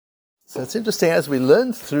So it's interesting, as we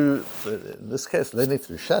learn through, in this case, learning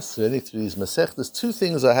through Shas, learning through these Masechtas, two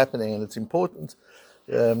things are happening, and it's important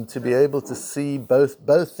to be able to see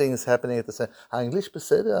both things happening at the same time. English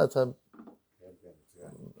beseder?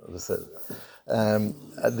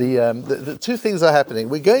 The two things are happening.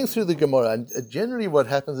 We're going through the Gemara, and generally what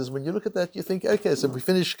happens is when you look at that, you think, okay, so we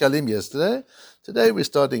finished Shkalim yesterday. Today we're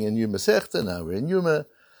starting a new Masechta, now we're in Yuma.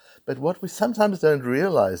 But what we sometimes don't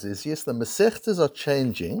realize is, yes, the Masechtas are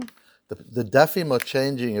changing. The dafim are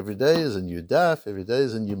changing. Every day is a new daf. Every day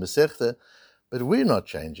is a new Masechta. But we're not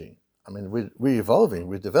changing. I mean, we're evolving.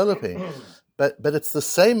 We're developing. But it's the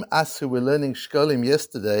same us who were learning Shkolim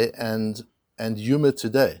yesterday and Yuma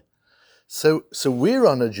today. So we're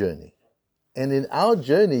on a journey. And in our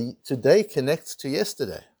journey, today connects to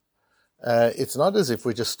yesterday. It's not as if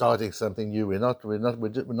we're just starting something new. We're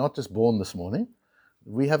not just born this morning.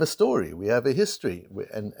 We have a story. We have a history.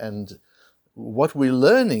 And what we're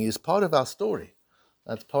learning is part of our story.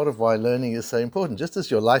 That's part of why learning is so important. Just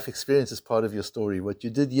as your life experience is part of your story, what you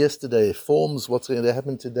did yesterday forms what's going to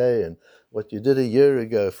happen today, and what you did a year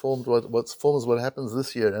ago forms what happens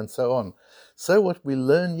this year, and so on. So what we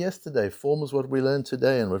learned yesterday forms what we learn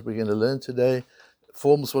today, and what we're going to learn today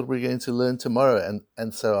forms what we're going to learn tomorrow,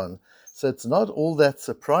 and so on. So it's not all that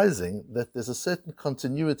surprising that there's a certain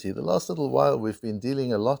continuity. The last little while we've been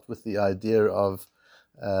dealing a lot with the idea of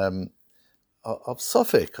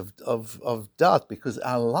sofek, of doubt, because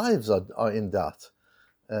our lives are in doubt.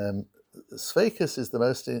 Sfekus is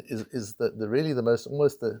really the most,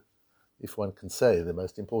 almost the, if one can say, the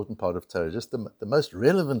most important part of Torah, just the most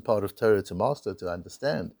relevant part of Torah to master, to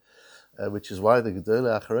understand, which is why the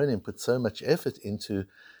Gedolei Acharonim put so much effort into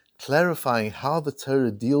clarifying how the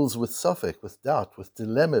Torah deals with sofek, with doubt, with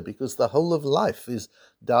dilemma, because the whole of life is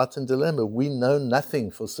doubt and dilemma. We know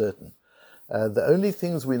nothing for certain. The only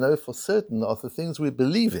things we know for certain are the things we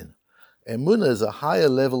believe in. Emunah is a higher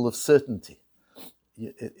level of certainty.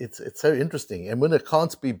 It's so interesting. Emunah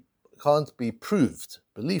can't be proved.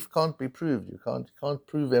 Belief can't be proved. You can't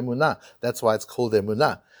prove emunah. That's why it's called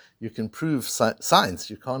emunah. You can prove science.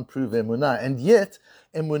 You can't prove emunah. And yet,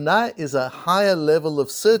 emunah is a higher level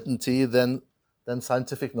of certainty than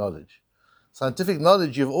scientific knowledge. Scientific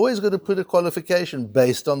knowledge, you've always got to put a qualification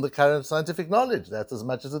based on the current scientific knowledge. That's as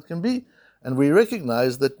much as it can be. And we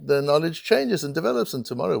recognize that the knowledge changes and develops. And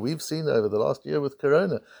tomorrow, we've seen over the last year with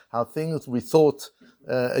Corona, how things we thought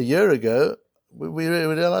a year ago, we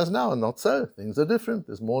realize now are not so. Things are different.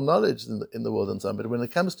 There's more knowledge in the world and so on. But when it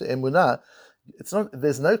comes to emunah,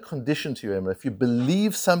 there's no condition to your emunah. If you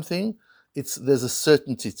believe something, there's a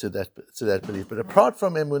certainty to that belief. But apart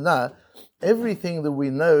from emunah, everything that we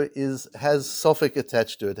know has sofek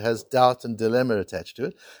attached to it, has doubt and dilemma attached to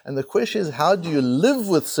it. And the question is, how do you live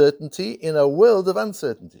with certainty in a world of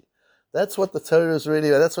uncertainty? That's what the Torah is really,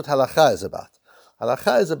 that's what halakha is about.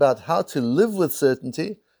 Halakha is about how to live with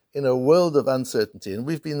certainty in a world of uncertainty. And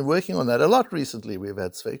we've been working on that a lot recently. We've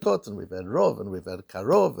had Sveikot, and we've had Rov, and we've had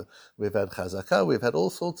Karov, we've had Chazakah, we've had all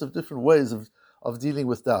sorts of different ways of dealing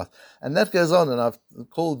with doubt. And that goes on, and I've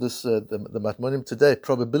called this, the Matmonim today,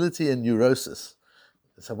 probability and neurosis.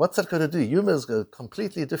 So what's that got to do? Yuma is a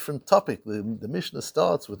completely different topic. The Mishnah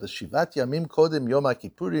starts with the Shivat Yamim Kodem Yom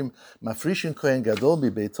HaKippurim Mafrishin Kohen Gadol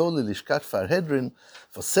Mibeito Lishkat Farhedrin.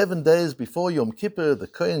 For 7 days before Yom Kippur, the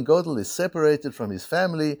Kohen Gadol is separated from his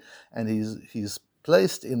family, and he's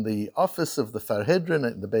placed in the office of the Farhedrin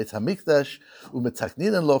in the Beit HaMikdash.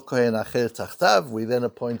 Umetakninan lo Kohen Acher Tachtav. We then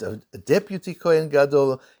appoint a deputy Kohen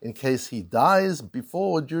Gadol in case he dies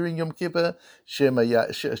before or during Yom Kippur.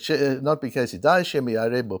 Not in case he dies, Shem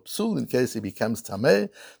Yareh Bo Psul, in case he becomes Tameh.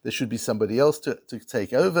 There should be somebody else to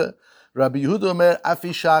take over. Rabbi Yehuda Omer,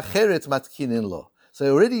 Afisha Acheret Matkinin lo. So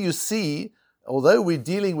already you see, although we're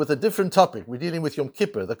dealing with a different topic, we're dealing with Yom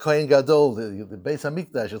Kippur, the Kohen Gadol, the Beis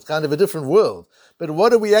HaMikdash, it's kind of a different world. But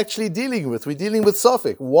what are we actually dealing with? We're dealing with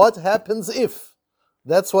sofek. What happens if?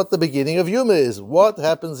 That's what the beginning of Yuma is. What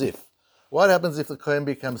happens if? What happens if the Kohen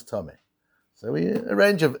becomes Tomei? So we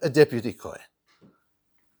arrange a deputy Kohen.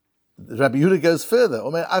 Rabbi Yehuda goes further.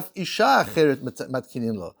 Omer af isha acheret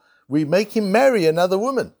matkinin lo. We make him marry another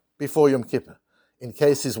woman before Yom Kippur. In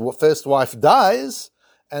case his first wife dies,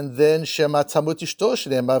 and then Shema Tamut Ishto,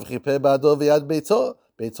 Shneemav Chipeh Ba'ado V'yad Beito,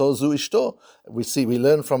 Beito Zu Ishto. We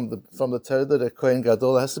learn from the Torah that a Kohen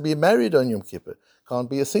Gadol has to be married on Yom Kippur. Can't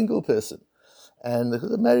be a single person. And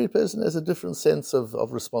the married person has a different sense of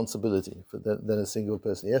responsibility than a single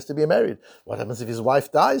person. He has to be married. What happens if his wife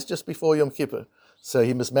dies just before Yom Kippur? So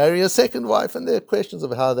he must marry a second wife, and there are questions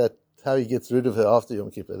of how he gets rid of her after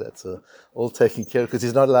Yom Kippur. That's all taken care of, because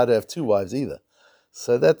he's not allowed to have two wives either.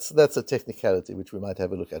 So that's a technicality which we might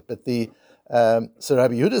have a look at. But So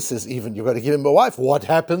Rabbi Yehuda says, even you've got to give him a wife. What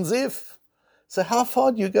happens if? So how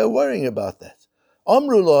far do you go worrying about that?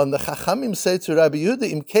 Amrullah, and the Chachamim say to Rabbi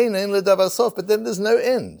Yehuda, Im kein ein ledavar sof, but then there's no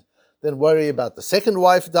end. Then worry about the second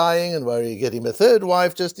wife dying, and worry getting a third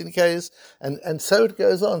wife just in case, and so it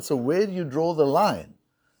goes on. So where do you draw the line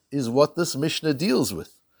is what this Mishnah deals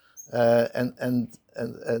with. And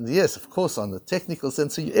yes, of course, on the technical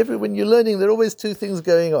sense, so when you're learning, there are always two things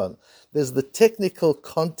going on. There's the technical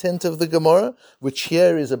content of the Gemara, which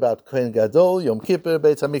here is about Kohen Gadol, Yom Kippur,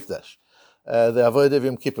 Beit HaMikdash, the Avodah of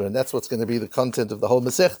Yom Kippur, and that's what's going to be the content of the whole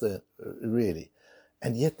Masechta, really.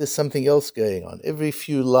 And yet there's something else going on. Every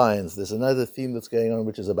few lines, there's another theme that's going on,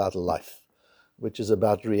 which is about life, which is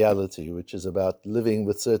about reality, which is about living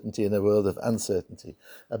with certainty in a world of uncertainty,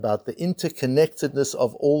 about the interconnectedness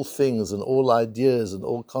of all things and all ideas and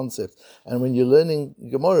all concepts. And when you're learning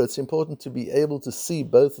Gemara, it's important to be able to see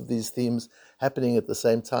both of these themes happening at the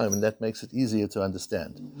same time, and that makes it easier to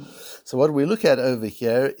understand. Mm-hmm. So what we look at over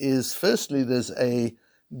here is, firstly, there's a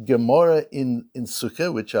Gemara in Sukkah,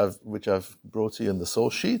 which I've brought to you in the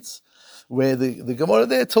source sheets, where the Gemara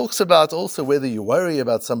there talks about also whether you worry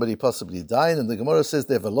about somebody possibly dying, and the Gemara says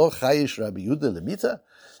there, V'lo chayish Rabbi Yehuda lemita,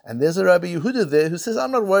 and there's a Rabbi Yehuda there who says,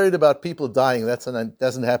 I'm not worried about people dying. That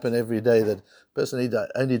doesn't happen every day. That person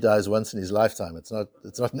only dies once in his lifetime. It's not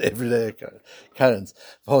an everyday occurrence.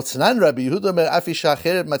 But we see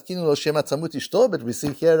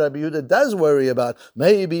here Rabbi Yehuda does worry about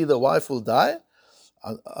maybe the wife will die.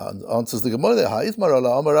 Answers the Gemara there.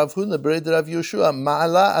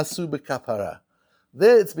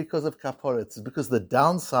 There it's because of kapara. It's because the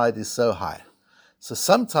downside is so high. So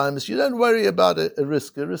sometimes you don't worry about a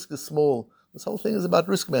risk. A risk is small. This whole thing is about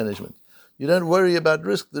risk management. You don't worry about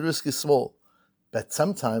risk. The risk is small. But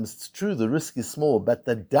sometimes it's true, the risk is small, but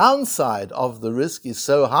the downside of the risk is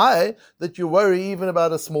so high that you worry even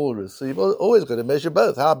about a small risk. So you've always got to measure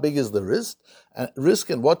both. How big is the risk,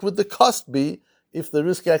 and what would the cost be if the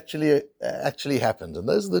risk actually happened? And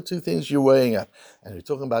those are the two things you're weighing up. And we're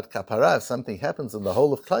talking about kapara. If something happens in the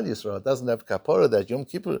whole of Klal Yisrael, it doesn't have kapara, that Yom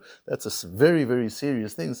Kippur, that's a very, very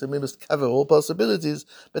serious thing. So we must cover all possibilities,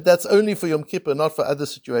 but that's only for Yom Kippur, not for other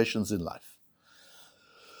situations in life.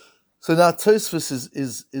 So now Tosfos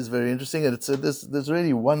is very interesting, and there's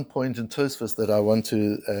really one point in Tosfos that I want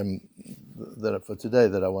to for today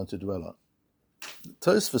that I want to dwell on.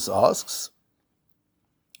 Tosfos asks,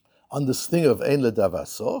 on this thing of Ein Ledavar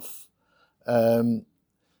Sof,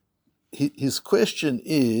 his question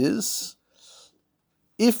is,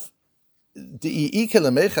 if then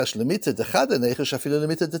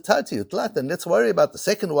let's worry about the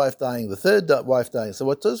second wife dying, the third wife dying. So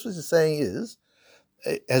what Tosfos is saying is,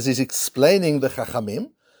 as he's explaining the Chachamim,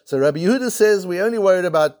 so Rabbi Yehuda says we only worried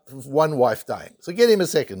about one wife dying, so get him a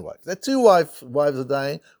second wife. That two wives are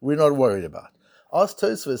dying, we're not worried about. Ask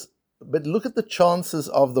Tosfos, but look at the chances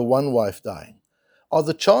of the one wife dying. Are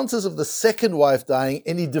the chances of the second wife dying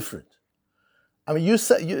any different? I mean, you'll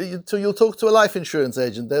talk to a life insurance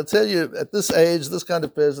agent. They'll tell you at this age, this kind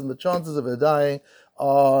of person, the chances of her dying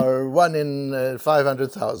are 1 in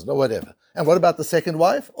 500,000 or whatever. And what about the second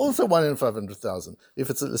wife? Also 1 in 500,000, if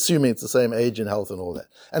it's assuming it's the same age and health and all that.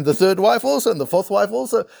 And the third wife also, and the fourth wife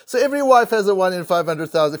also. So every wife has a 1 in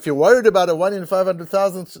 500,000. If you're worried about a 1 in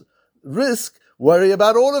 500,000 risk, worry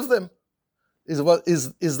about all of them. Is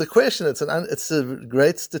the question? It's a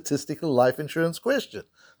great statistical life insurance question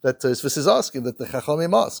that Tosfos is asking, that the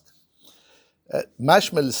Chachamim ask.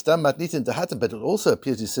 Mashmel istam matnitin tahatim, but it also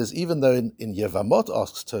appears, he says, even though in Yevamot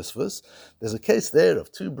asks Tosfos, there's a case there of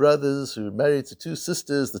two brothers who are married to two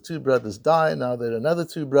sisters. The two brothers die. Now there are another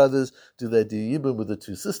two brothers. Do they do yibum with the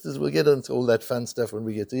two sisters? We'll get into all that fun stuff when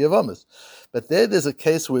we get to Yevamos. But there's a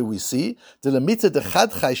case where we see the Mishnah,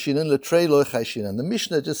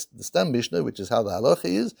 just the Stam Mishnah, which is how the halacha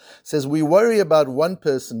is, says we worry about one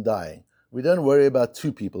person dying. We don't worry about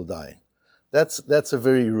two people dying. That's a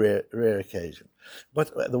very rare occasion.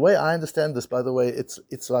 But the way I understand this, by the way,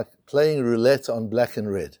 it's like playing roulette on black and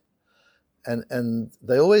red. And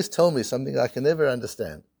they always tell me something I can never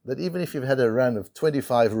understand, that even if you've had a run of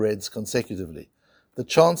 25 reds consecutively, the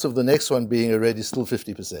chance of the next one being a red is still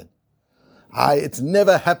 50%. It's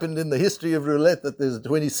never happened in the history of roulette that there's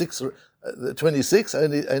 26,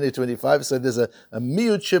 only 25, so there's a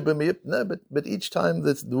miut shebamiut. No, but each time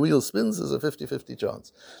that the wheel spins, there's a 50-50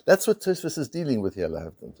 chance. That's what Tosfos is dealing with here,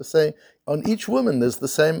 Lahavdin. To say, on each woman, there's the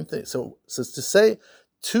same thing. So to say,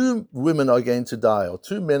 two women are going to die, or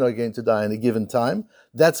two men are going to die in a given time,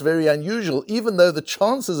 that's very unusual, even though the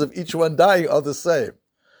chances of each one dying are the same.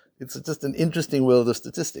 It's just an interesting world of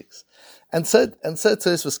statistics. And so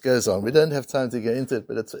Tosfos goes on. We don't have time to go into it,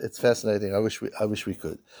 but it's fascinating. I wish we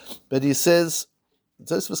could. But he says,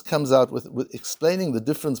 Tosfos comes out with explaining the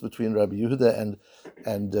difference between Rabbi Yehuda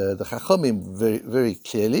and the Chachomim very, very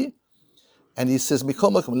clearly. And he says, so there's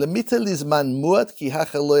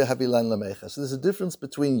a difference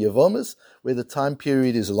between Yevomis, where the time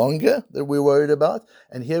period is longer that we're worried about,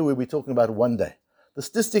 and here where we're talking about one day. The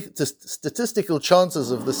statistical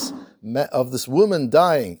chances of this woman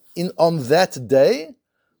dying on that day,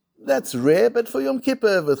 that's rare, but for Yom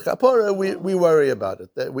Kippur, with Chapora, we worry about it.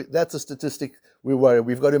 That's a statistic we worry.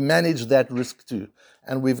 We've got to manage that risk too,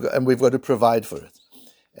 and we've got to provide for it.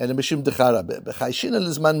 And then the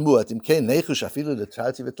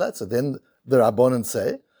Rabbanan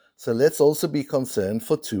say, so let's also be concerned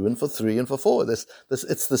for 2 and for 3 and for 4. It's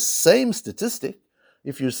the same statistic.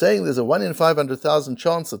 If you're saying there's a 1 in 500,000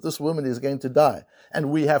 chance that this woman is going to die, and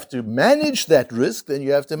we have to manage that risk, then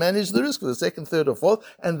you have to manage the risk for the 2nd, 3rd, or 4th,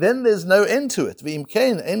 and then there's no end to it.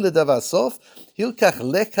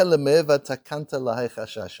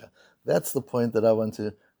 That's the point that I want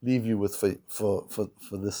to leave you with for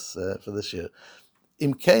this year.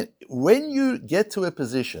 When you get to a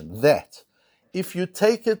position that, if you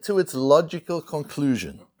take it to its logical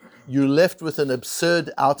conclusion, you're left with an absurd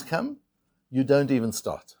outcome, you don't even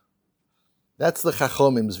start. That's the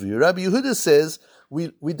Chachomim's view. Rabbi Yehuda says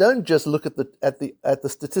we don't just look at the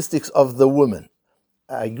statistics of the woman.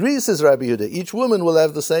 I agree, says Rabbi Yehuda. Each woman will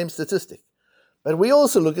have the same statistic. But we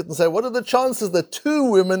also look at it and say, what are the chances that 2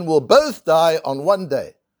 women will both die on one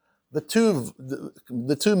day? The two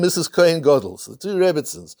Mrs. Cohen Godels, the 2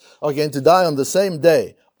 Rebbitzins, are going to die on the same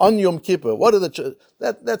day, on Yom Kippur. What are the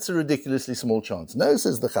that's a ridiculously small chance. No,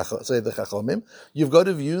 say the Chachomim, you've got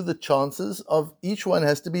to view the chances of each one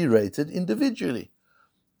has to be rated individually.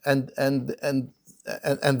 And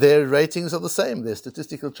their ratings are the same, their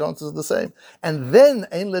statistical chances are the same. And then,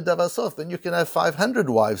 Ein Ledavasof, then you can have 500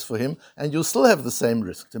 wives for him, and you'll still have the same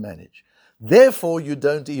risk to manage. Therefore, you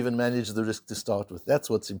don't even manage the risk to start with. That's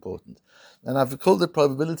what's important. And I've called it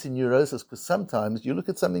probability neurosis because sometimes you look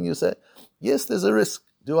at something and you say, yes, there's a risk.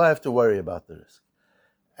 Do I have to worry about the risk?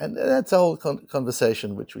 And that's a whole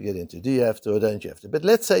conversation which we get into. Do you have to or don't you have to? But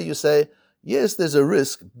let's say you say, yes, there's a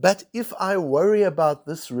risk, but if I worry about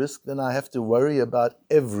this risk, then I have to worry about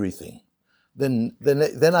everything. Then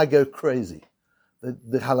I go crazy.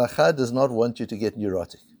 The halakha does not want you to get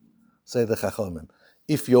neurotic, say the Chachomim.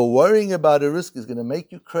 If you're worrying about a risk is going to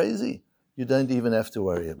make you crazy, you don't even have to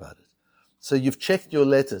worry about it. So you've checked your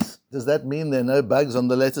lettuce. Does that mean there are no bugs on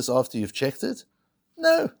the lettuce after you've checked it?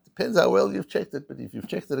 No. Depends how well you've checked it. But if you've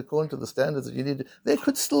checked it according to the standards that you need, there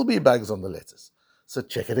could still be bugs on the lettuce. So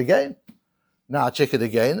check it again. Now check it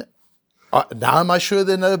again. Now am I sure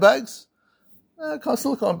there are no bugs? No, I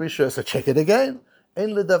still can't be sure. So check it again. Ein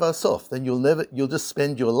ledavar sof. Then you'll just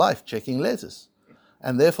spend your life checking lettuce.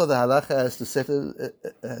 And therefore, the halacha has to set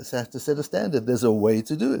a standard. There's a way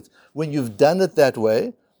to do it. When you've done it that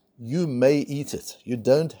way, you may eat it. You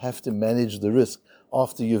don't have to manage the risk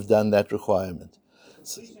after you've done that requirement.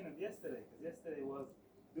 So, yesterday was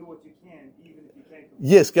do what you can, even if you can't.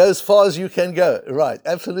 Yes, go as far as you can go. Right,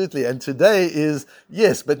 absolutely. And today is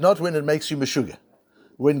yes, but not when it makes you meshuga.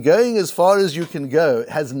 When going as far as you can go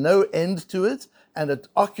has no end to it, and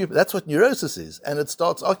that's what neurosis is, and it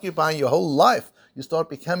starts occupying your whole life. You start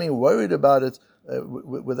becoming worried about it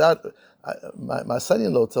without... My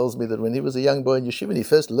son-in-law tells me that when he was a young boy in yeshiva, he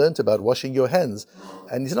first learnt about washing your hands.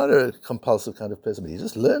 And he's not a compulsive kind of person, but he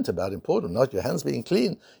just learnt about important, not your hands being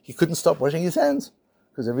clean. He couldn't stop washing his hands.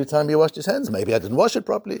 Because every time he washed his hands, maybe I didn't wash it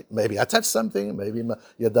properly, maybe I touched something, maybe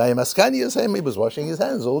Yadayim Askani is him, he was washing his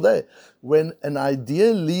hands all day. When an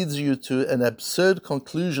idea leads you to an absurd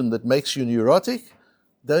conclusion that makes you neurotic,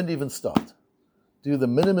 don't even start. Do the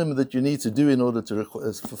minimum that you need to do in order to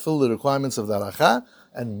fulfill the requirements of the halakha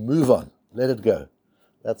and move on. Let it go.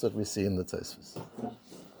 That's what we see in the Tosfos.